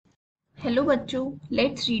Hello बच्चों,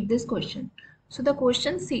 let's read this question. So the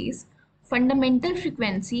question says fundamental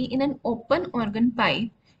frequency in an open organ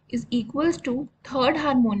pipe is equals to third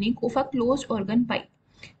harmonic of a closed organ pipe.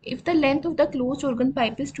 If the length of the closed organ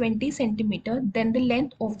pipe is 20 centimeter, then the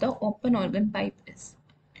length of the open organ pipe is.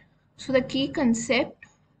 So the key concept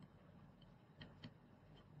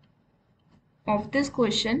of this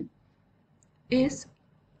question is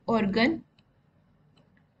organ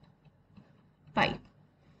pipe.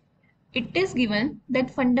 It is given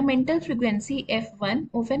that fundamental frequency F1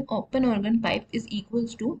 of an open organ pipe is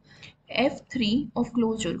equals to F3 of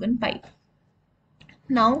closed organ pipe.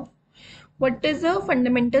 Now, what is the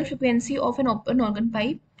fundamental frequency of an open organ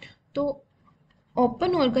pipe? तो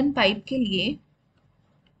open organ pipe के लिए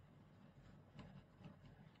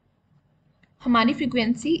हमारी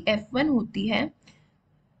frequency F1 होती है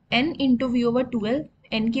n into V over 12,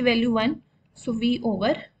 n की value 1, so V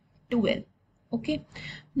over 12. Okay.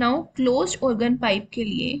 Now, closed organ pipe के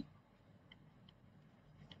लिए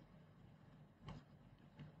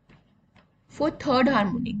for third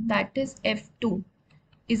harmonic, that is F2,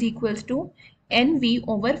 is equals to NV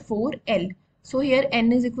over 4L. So here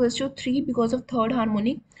n is equals to 3 because of third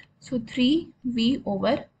harmonic. So 3V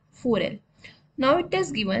over 4L. Now it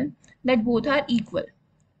is given that both are equal.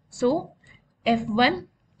 So F1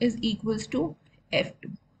 is equals to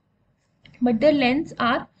F2. But their lengths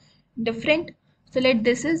are different. So let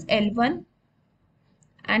this is L1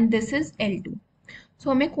 and this is L2. So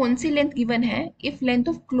हमें कौन C length given है? If length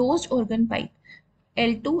of closed organ pipe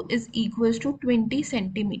L2 is equals to 20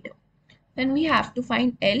 centimeter, then we have to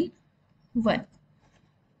find L1.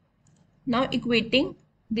 Now equating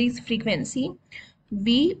this frequency,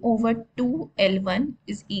 V over 2 L1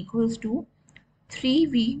 is equals to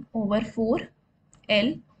 3V over 4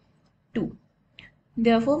 L2.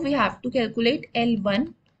 Therefore, we have to calculate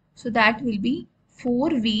L1. So that will be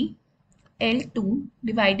 4V L2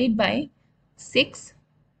 divided by 6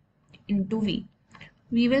 into V.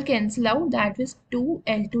 We will cancel out, that is 2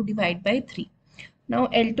 L2 divided by 3. Now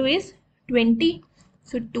L2 is 20.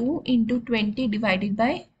 So 2 into 20 divided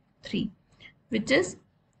by 3, which is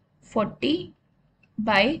 40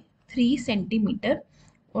 by 3 centimeter,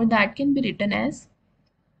 or that can be written as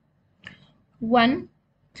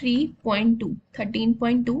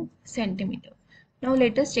 13.2 centimeter. Now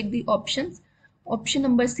let us check the options. Option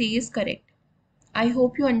number C is correct. I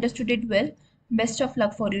hope you understood it well. Best of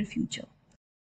luck for your future.